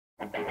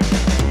Welcome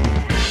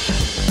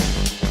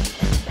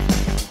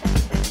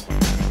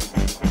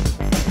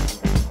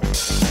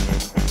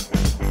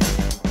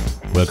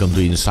to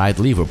Inside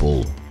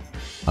Liverpool.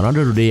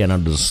 Another day,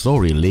 another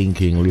story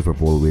linking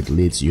Liverpool with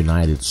Leeds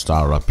United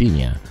star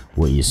Raphinha,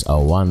 who is a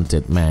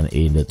wanted man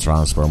in the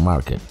transfer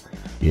market.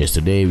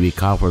 Yesterday, we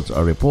covered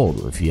a report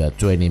via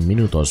 20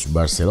 Minutos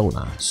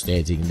Barcelona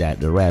stating that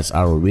the Reds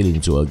are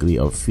willing to agree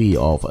a fee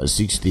of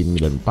 £16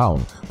 million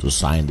to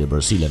sign the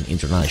Brazilian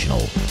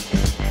international.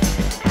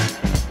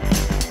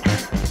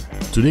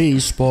 Today,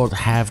 Sport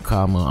have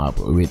come up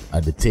with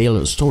a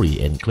detailed story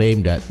and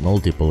claim that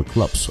multiple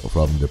clubs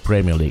from the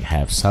Premier League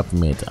have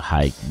submitted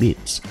high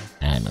bids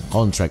and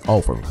contract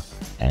offers,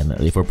 and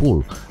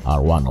Liverpool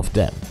are one of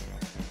them.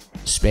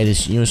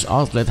 Spanish news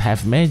outlets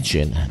have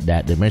mentioned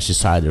that the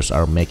Merseyside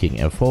are making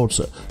efforts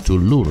to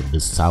lure the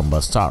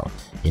Samba star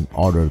in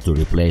order to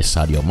replace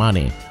Sadio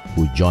Mane,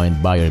 who joined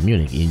Bayern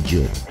Munich in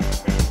June.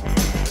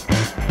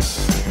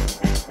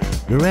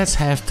 The Reds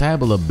have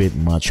tabled a bid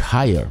much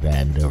higher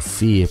than the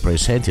fee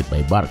presented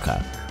by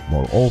Barca.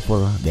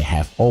 Moreover, they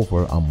have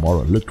offered a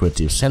more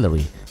lucrative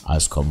salary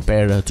as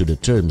compared to the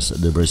terms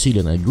the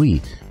Brazilian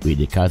agreed with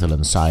the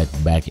Catalan side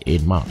back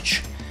in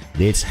March.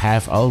 Leeds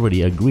have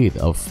already agreed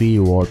a fee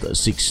worth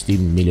 £16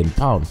 million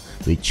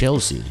with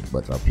Chelsea,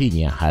 but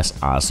Raphinha has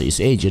asked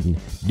his agent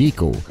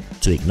Deco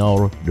to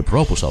ignore the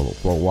proposal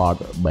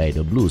forwarded by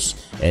the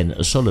Blues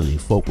and solely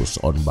focus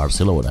on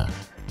Barcelona.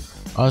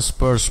 As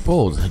per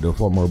Sport, the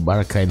former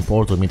Barca and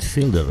Porto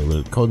midfielder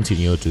will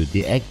continue to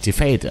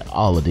deactivate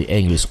all the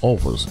English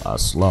offers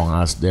as long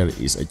as there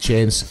is a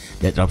chance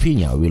that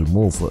Raphinha will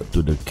move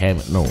to the Camp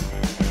Nou.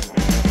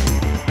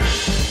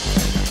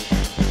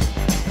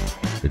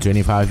 The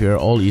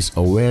 25-year-old is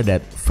aware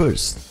that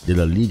first, the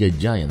La Liga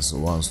Giants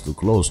wants to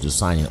close the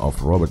signing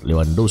of Robert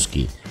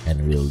Lewandowski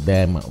and will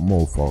then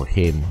move for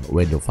him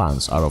when the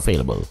funds are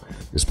available.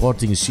 The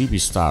Sporting CP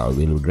star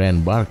will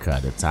grant Barca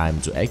the time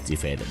to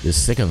activate the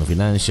second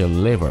financial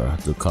lever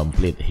to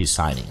complete his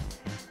signing.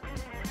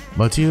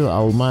 Matteo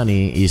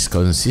Almani is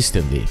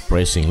consistently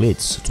pressing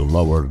Leeds to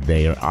lower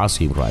their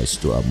asking price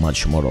to a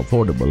much more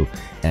affordable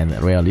and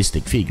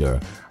realistic figure.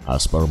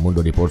 As per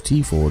Mundo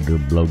Deportivo, the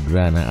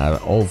Blaugrana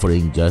are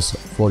offering just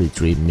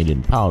 £43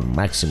 million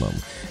maximum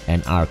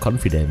and are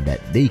confident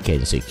that they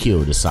can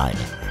secure the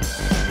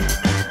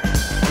signing.